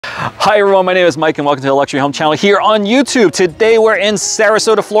Hi everyone, my name is Mike and welcome to the Luxury Home Channel here on YouTube. Today we're in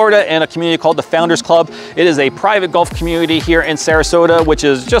Sarasota, Florida in a community called the Founders Club. It is a private golf community here in Sarasota, which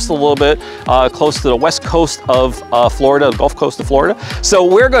is just a little bit close to the west coast of Florida, the Gulf Coast of Florida. So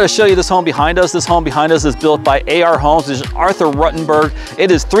we're going to show you this home behind us. This home behind us is built by AR Homes. This is Arthur Ruttenberg.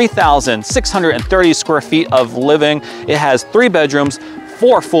 It is 3,630 square feet of living. It has 3 bedrooms,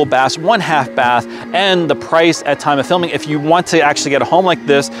 4 full baths, 1 half bath, and the price at time of filming, if you want to actually get a home like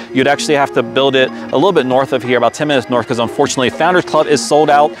this, you'd actually have to build it a little bit north of here, about 10 minutes north, because unfortunately Founders Club is sold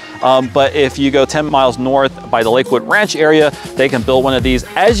out. But if you go 10 miles north by the Lakewood Ranch area, they can build one of these,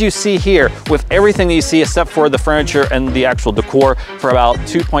 as you see here, with everything that you see except for the furniture and the actual decor, for about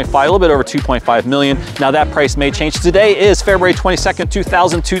 2.5, a little bit over 2.5 million. Now that price may change. Today is February 22nd,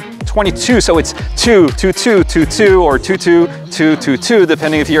 2022, so it's 22222 or 22222,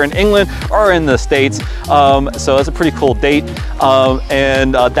 depending if you're in England or in the States. So that's a pretty cool date.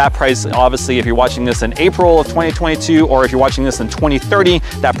 That price, obviously, if you're watching this in April of 2022, or if you're watching this in 2030,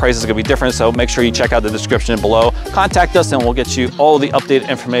 that price is gonna be different. So make sure you check out the description below. Contact us and we'll get you all the updated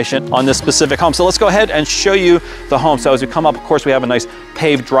information on this specific home. So let's go ahead and show you the home. So as we come up, of course, we have a nice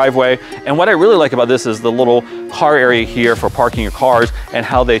paved driveway. And what I really like about this is the little car area here for parking your cars, and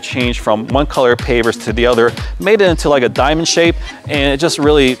how they change from one color pavers to the other, made it into like a diamond shape, and it just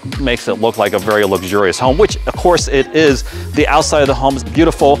really makes it look like a very luxurious home, which of course it is. The outside of the home is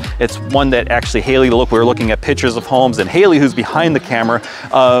beautiful. It's one that actually Haley, look, we were looking at pictures of homes, and Haley, who's behind the camera,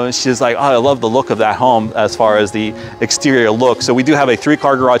 she's like, oh, I love the look of that home as far as the exterior look. So we do have a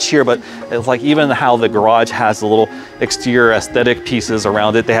 3-car garage here, but it's like even how the garage has the little exterior aesthetic pieces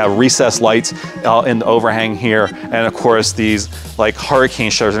around it. They have recessed lights in the overhang here, and of course these like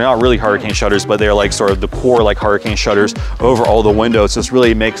hurricane shutters. They're not really hurricane shutters, but they're like sort of decor like hurricane shutters over all the windows. This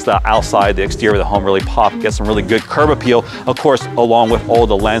really makes the outside, the exterior of the home really pop, get some really good curb appeal, of course, along with all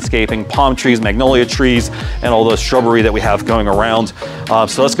the landscaping, palm trees, magnolia trees, and all the shrubbery that we have going around.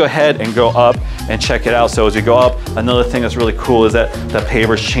 So let's go ahead and go up and check it out. So as we go up, another thing that's really cool is that the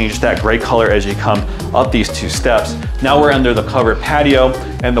pavers change that gray color as you come up these 2 steps. Now we're under the covered patio,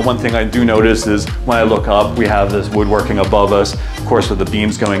 and the one thing I do notice is when I look up, we have this woodworking above us, of course, with the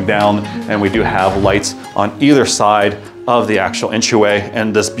beams going down, and we do have lights on either side of the actual entryway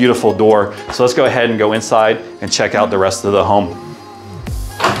and this beautiful door. So let's go ahead and go inside and check out the rest of the home.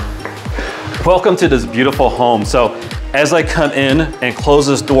 Welcome to this beautiful home. So as I come in and close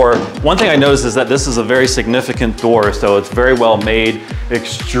this door, one thing I noticed is that this is a very significant door, so it's very well made,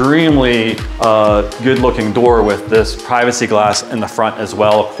 extremely good looking door with this privacy glass in the front as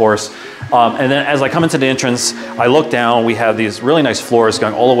well, of course. And then as I come into the entrance, I look down, we have these really nice floors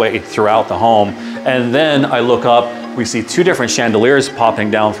going all the way throughout the home. And then I look up, we see 2 different chandeliers popping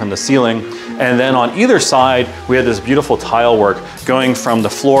down from the ceiling. And then on either side, we have this beautiful tile work going from the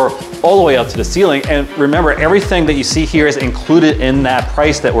floor all the way up to the ceiling. And remember, everything that you see here is included in that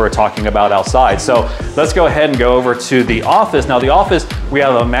price that we're talking about outside. So let's go ahead and go over to the office. Now the office, we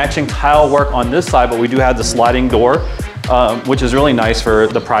have a matching tile work on this side, but we do have the sliding door, which is really nice for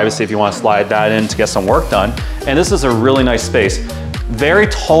the privacy if you want to slide that in to get some work done. And this is a really nice space. Very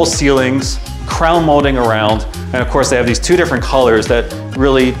tall ceilings, crown molding around, and of course they have these 2 different colors that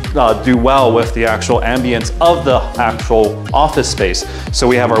really do well with the actual ambience of the actual office space. So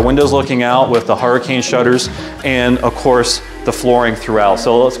we have our windows looking out with the hurricane shutters, and of course the flooring throughout.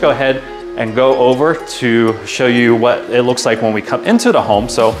 So let's go ahead and go over to show you what it looks like when we come into the home.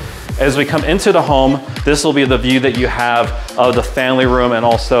 So as we come into the home, this will be the view that you have of the family room and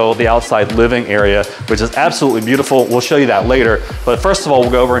also the outside living area, which is absolutely beautiful. We'll show you that later. But first of all,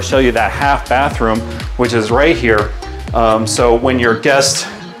 we'll go over and show you that half bathroom, which is right here. So when your guests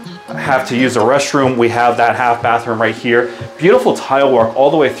have to use a restroom, we have that half bathroom right here. Beautiful tile work all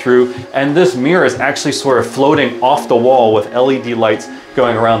the way through. And this mirror is actually sort of floating off the wall with LED lights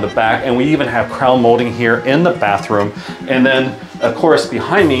going around the back. And we even have crown molding here in the bathroom. And then, of course,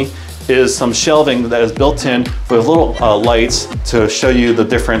 behind me is some shelving that is built in with little lights to show you the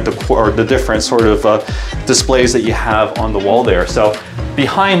different sort of displays that you have on the wall there. So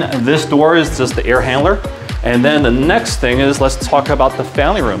behind this door is just the air handler. And then the next thing is, let's talk about the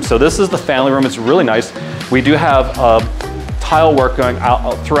family room. So this is the family room. It's really nice. We do have tile work going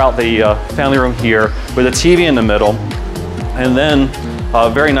out throughout the family room here with a TV in the middle. And then a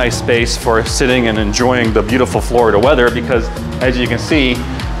very nice space for sitting and enjoying the beautiful Florida weather, because as you can see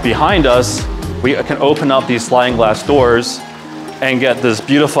behind us, we can open up these sliding glass doors and get this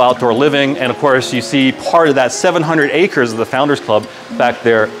beautiful outdoor living. And of course, you see part of that 700 acres of the Founders Club back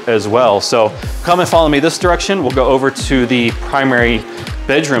there as well. So come and follow me this direction. We'll go over to the primary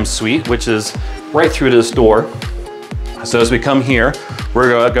bedroom suite, which is right through this door. So as we come here, we're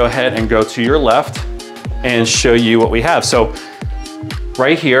gonna go ahead and go to your left and show you what we have. So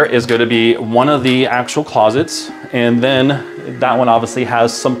right here is going to be one of the actual closets, and then that one obviously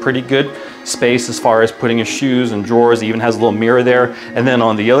has some pretty good space as far as putting your shoes and drawers. It even has a little mirror there. And then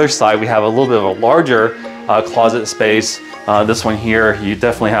on the other side, we have a little bit of a larger closet space. This one here, you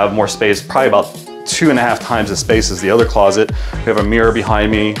definitely have more space, probably about 2.5 times the space as the other closet. We have a mirror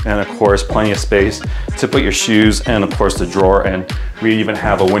behind me, and of course plenty of space to put your shoes, and of course the drawer, and we even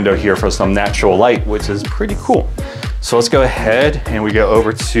have a window here for some natural light, which is pretty cool. So let's go ahead and we go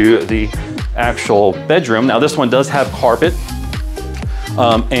over to the actual bedroom. Now this one does have carpet,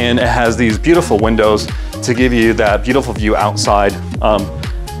 and it has these beautiful windows to give you that beautiful view outside.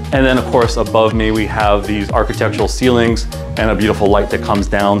 And then of course above me we have these architectural ceilings and a beautiful light that comes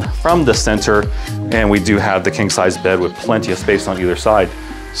down from the center, and we do have the king size bed with plenty of space on either side.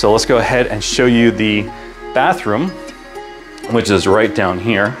 So let's go ahead and show you the bathroom, which is right down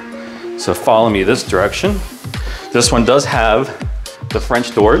here. So follow me this direction. This one does have the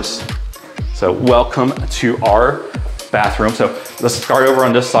French doors. So welcome to our bathroom. So let's start over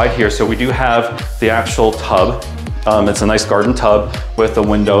on this side here. So we do have the actual tub. It's a nice garden tub with a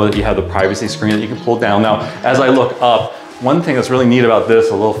window that you have the privacy screen that you can pull down. Now, as I look up, one thing that's really neat about this,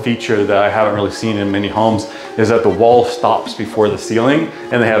 a little feature that I haven't really seen in many homes, is that the wall stops before the ceiling,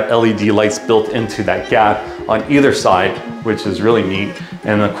 and they have LED lights built into that gap on either side, which is really neat.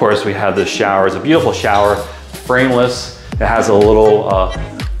 And of course, we have the shower. It's a beautiful shower, frameless. It has a little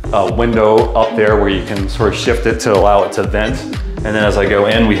window up there where you can sort of shift it to allow it to vent. And then as I go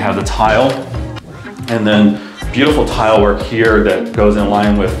in, we have the tile, and then beautiful tile work here that goes in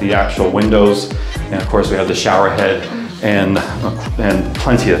line with the actual windows. And of course, we have the shower head and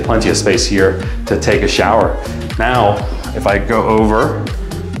plenty of space here to take a shower. Now, if I go over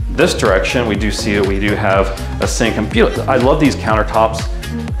this direction, we do see that we do have a sink. And I love these countertops,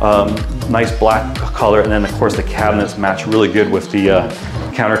 nice black color, and then of course the cabinets match really good with the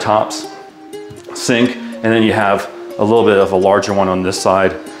countertops. Sink, and then you have a little bit of a larger one on this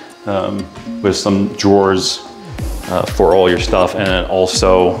side with some drawers for all your stuff, and then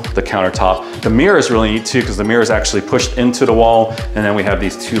also the countertop. The mirror is really neat too, because the mirror is actually pushed into the wall, and then we have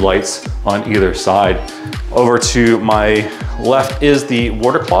these two lights on either side. Over to my left is the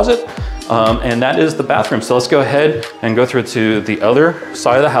water closet, and that is the bathroom. So let's go ahead and go through to the other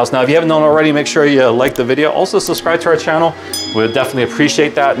side of the house. Now, if you haven't done already, make sure you like the video. Also subscribe to our channel. We'd definitely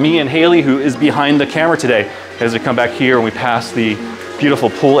appreciate that. Me and Haley, who is behind the camera today, as we come back here and we pass the beautiful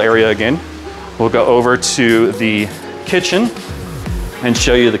pool area again, we'll go over to the kitchen and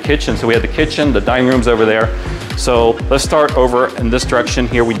show you the kitchen. So we have the kitchen, the dining room's over there. So let's start over in this direction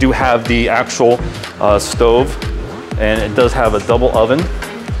here. We do have the actual stove, and it does have a double oven.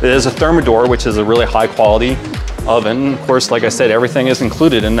 It is a Thermador, which is a really high quality oven. Of course, like I said, everything is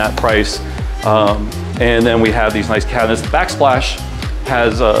included in that price. And then we have these nice cabinets. The backsplash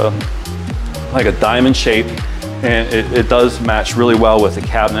has like a diamond shape, and it does match really well with the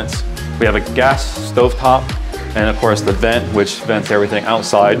cabinets. We have a gas stovetop, and of course the vent, which vents everything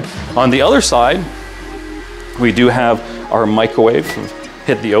outside. On the other side, we do have our microwave.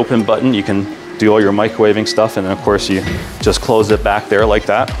 Hit the open button, you can do all your microwaving stuff, and then of course you just close it back there like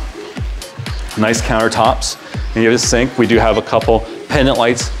that. Nice countertops. And you have a sink. We do have a couple pendant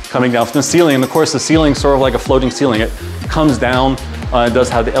lights coming down from the ceiling, and of course the ceiling is sort of like a floating ceiling. It comes down, it does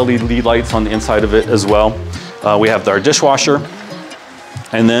have the LED lights on the inside of it as well. We have our dishwasher,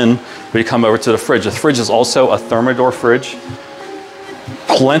 and then we come over to the fridge. The fridge is also a Thermador fridge.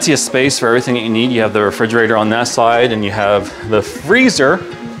 Plenty of space for everything that you need. You have the refrigerator on that side, and you have the freezer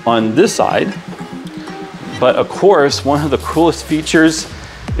on this side. But of course, one of the coolest features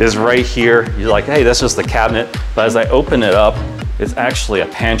is right here. You're like, hey, that's just the cabinet. But as I open it up, it's actually a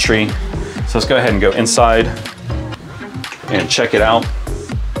pantry. So let's go ahead and go inside and check it out.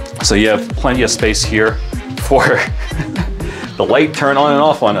 So you have plenty of space here for the light turn on and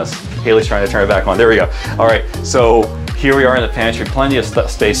off on us. Haley's trying to turn it back on. There we go. All right, so here we are in the pantry, plenty of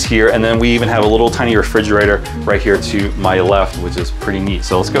space here, and then we even have a little tiny refrigerator right here to my left, which is pretty neat.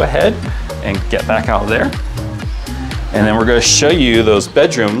 So let's go ahead and get back out there. And then we're going to show you those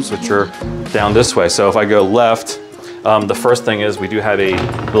bedrooms, which are down this way. So if I go left, the first thing is we do have a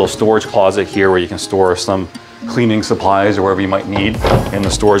little storage closet here where you can store some cleaning supplies or whatever you might need in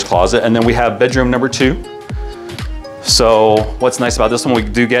the storage closet. And then we have bedroom number 2. So what's nice about this one, we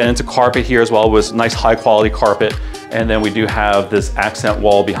do get into carpet here as well, with nice high quality carpet. And then we do have this accent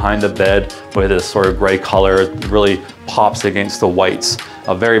wall behind the bed with this sort of gray color. It really pops against the whites.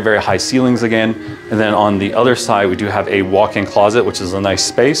 Very, very high ceilings again. And then on the other side, we do have a walk-in closet, which is a nice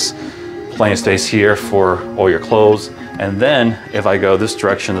space. Plenty of space here for all your clothes. And then if I go this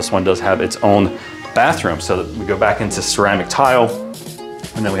direction, this one does have its own bathroom. So we go back into ceramic tile,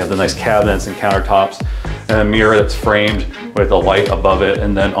 and then we have the nice cabinets and countertops, and a mirror that's framed with a light above it.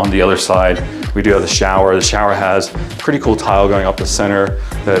 And then on the other side, we do have the shower. The shower has pretty cool tile going up the center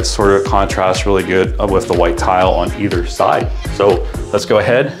that sort of contrasts really good with the white tile on either side. So let's go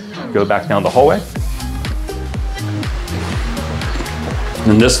ahead, go back down the hallway.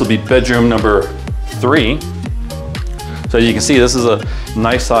 And this will be bedroom number 3. So you can see this is a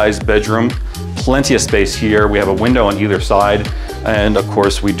nice sized bedroom, plenty of space here. We have a window on either side. And of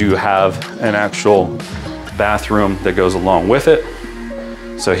course we do have an actual bathroom that goes along with it.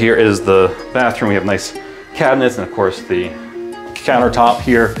 So here is the bathroom. We have nice cabinets and of course the countertop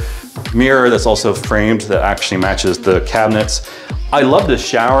here. Mirror that's also framed that actually matches the cabinets. I love this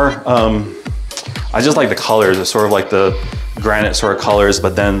shower. I just like the colors. It's sort of like the granite sort of colors,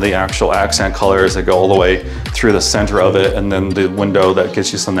 but then the actual accent colors that go all the way through the center of it, and then the window that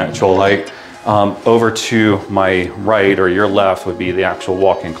gives you some natural light. Over to my right or your left would be the actual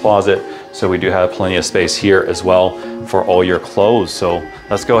walk-in closet. So we do have plenty of space here as well for all your clothes. So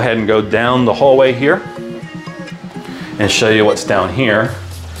let's go ahead and go down the hallway here and show you what's down here.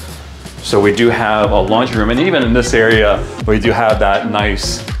 So we do have a laundry room, and even in this area, we do have that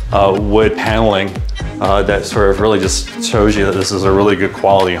nice wood paneling that sort of really just shows you that this is a really good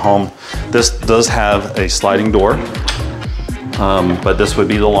quality home. This does have a sliding door, but this would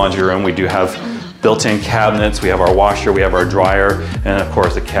be the laundry room. We do have built-in cabinets. We have our washer, we have our dryer, and of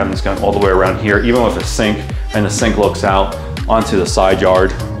course the cabinets going all the way around here, even with a sink, and the sink looks out onto the side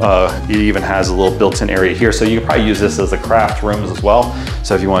yard. It even has a little built-in area here, so you could probably use this as the craft rooms as well.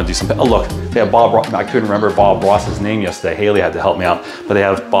 So if you want to do something, oh look, they have Bob Ross. I couldn't remember Bob Ross's name yesterday. Haley had to help me out, but they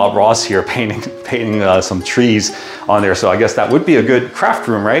have Bob Ross here painting some trees on there. So I guess that would be a good craft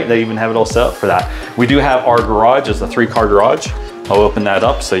room, right? They even have it all set up for that. We do have our garage. It's a 3-car garage. I'll open that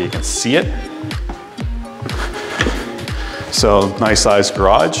up so you can see it. So nice sized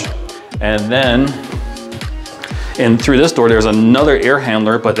garage. And then through this door, there's another air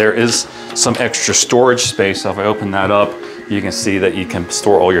handler, but there is some extra storage space. So if I open that up, you can see that you can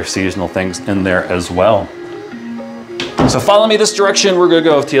store all your seasonal things in there as well. So follow me this direction. We're gonna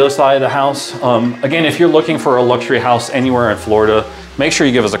go to the other side of the house. Again, if you're looking for a luxury house anywhere in Florida, make sure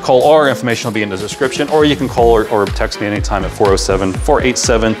you give us a call. All our information will be in the description, or you can call or text me anytime at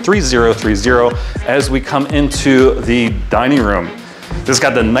 407-487-3030 as we come into the dining room. This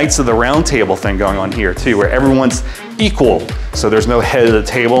got the Knights of the Round Table thing going on here too, where everyone's equal. So there's no head of the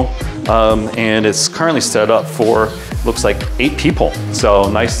table. And it's currently set up for, looks like 8 people. So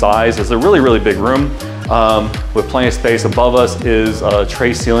nice size. It's a really, really big room with plenty of space. Above us is a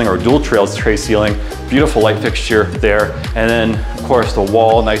tray ceiling, or dual trails tray ceiling. Beautiful light fixture there. And then of course the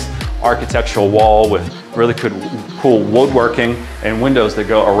wall, nice architectural wall with really cool woodworking and windows that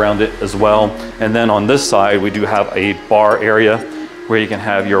go around it as well. And then on this side, we do have a bar area where you can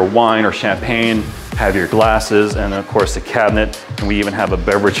have your wine or champagne, have your glasses, and of course the cabinet. And we even have a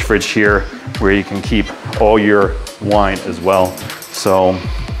beverage fridge here where you can keep all your wine as well. So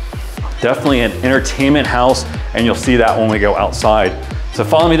definitely an entertainment house, and you'll see that when we go outside. So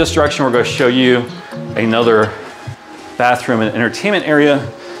follow me this direction. We're going to show you another bathroom and entertainment area.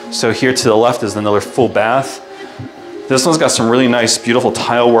 So here to the left is another full bath. This one's got some really nice, beautiful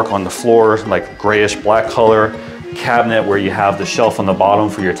tile work on the floor, like grayish black color. Cabinet where you have the shelf on the bottom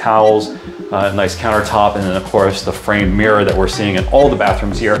for your towels, nice countertop, and then of course the framed mirror that we're seeing in all the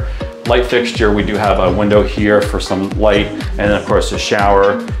bathrooms here. Light fixture, we do have a window here for some light, and then of course the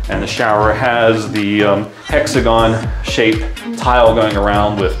shower. And the shower has the hexagon shaped tile going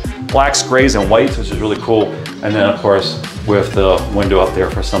around with blacks, grays, and whites, which is really cool. And then of course with the window up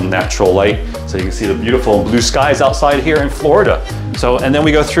there for some natural light. So you can see the beautiful blue skies outside here in Florida. So, and then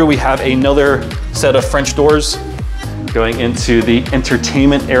we go through, we have another set of French doors going into the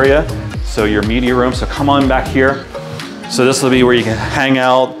entertainment area. So your media room, so come on back here. So this will be where you can hang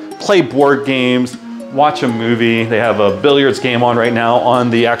out, play board games, watch a movie. They have a billiards game on right now on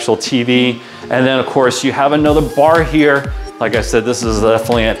the actual TV. And then of course you have another bar here. Like I said, this is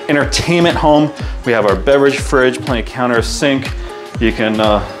definitely an entertainment home. We have our beverage fridge, plenty of counter, sink. You can,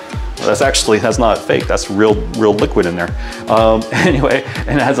 that's not fake, that's real liquid in there. Anyway,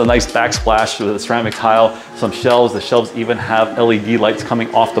 and it has a nice backsplash with a ceramic tile, some shelves. The shelves even have LED lights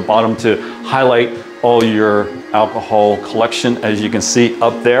coming off the bottom to highlight all your alcohol collection, as you can see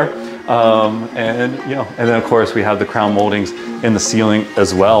up there. And then of course we have the crown moldings in the ceiling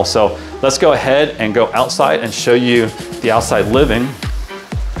as well. So let's go ahead and go outside and show you the outside living.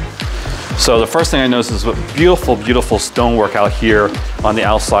 So the first thing I noticed is beautiful, beautiful stonework out here on the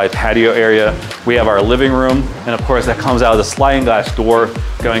outside patio area. We have our living room, and of course that comes out of the sliding glass door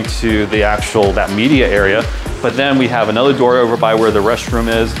going to the actual, that media area. But then we have another door over by where the restroom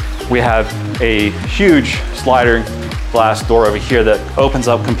is. We have a huge sliding glass door over here that opens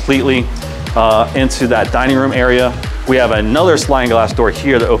up completely into that dining room area. We have another sliding glass door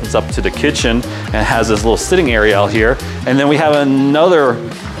here that opens up to the kitchen and has this little sitting area out here. And then we have another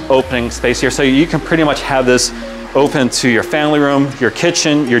opening space here. So you can pretty much have this open to your family room, your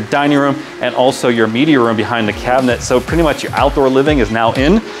kitchen, your dining room, and also your media room behind the cabinet. So pretty much your outdoor living is now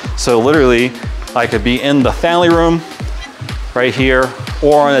in. So literally I could be in the family room right here,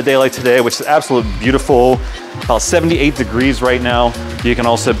 or on a day like today, which is absolutely beautiful, about 78 degrees right now. You can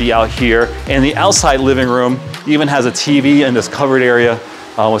also be out here. And the outside living room even has a TV in this covered area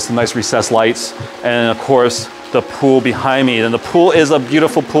with some nice recessed lights. And of course, the pool behind me. And the pool is a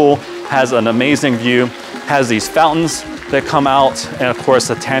beautiful pool, has an amazing view, has these fountains that come out, and of course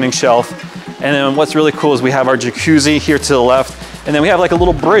a tanning shelf. And then what's really cool is we have our jacuzzi here to the left, and then we have like a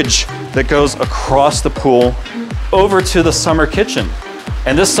little bridge that goes across the pool over to the summer kitchen.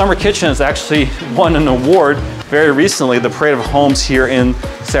 And this summer kitchen has actually won an award very recently. The Parade of Homes here in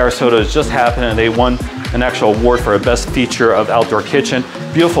Sarasota has just happened, and they won an actual award for a best feature of outdoor kitchen.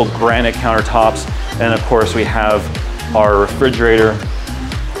 Beautiful granite countertops. And of course we have our refrigerator,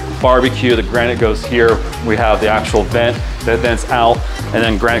 barbecue, the granite goes here. We have the actual vent that vents out, and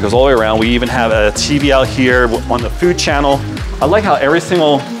then granite goes all the way around. We even have a TV out here on the food channel. I like how every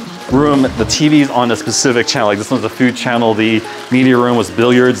single room, the TV's on a specific channel. Like this one's the food channel, the media room was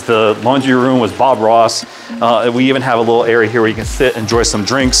billiards, the laundry room was Bob Ross. We even have a little area here where you can sit, enjoy some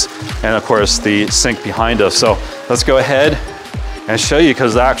drinks, and of course the sink behind us. So let's go ahead and show you,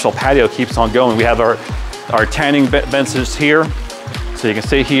 because the actual patio keeps on going. We have our tanning benches here, so you can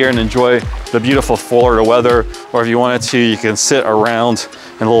sit here and enjoy the beautiful Florida weather, or if you wanted to, you can sit around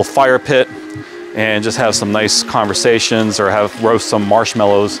in a little fire pit and just have some nice conversations, or roast some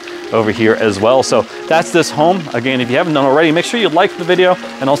marshmallows over here as well. So that's this home. Again, if you haven't done already, make sure you like the video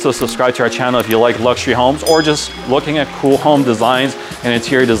and also subscribe to our channel if you like luxury homes or just looking at cool home designs and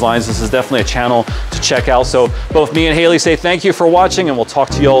interior designs. This is definitely a channel to check out. So both me and Haley say thank you for watching, and we'll talk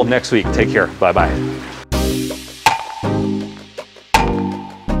to you all next week. Take care. Bye-bye.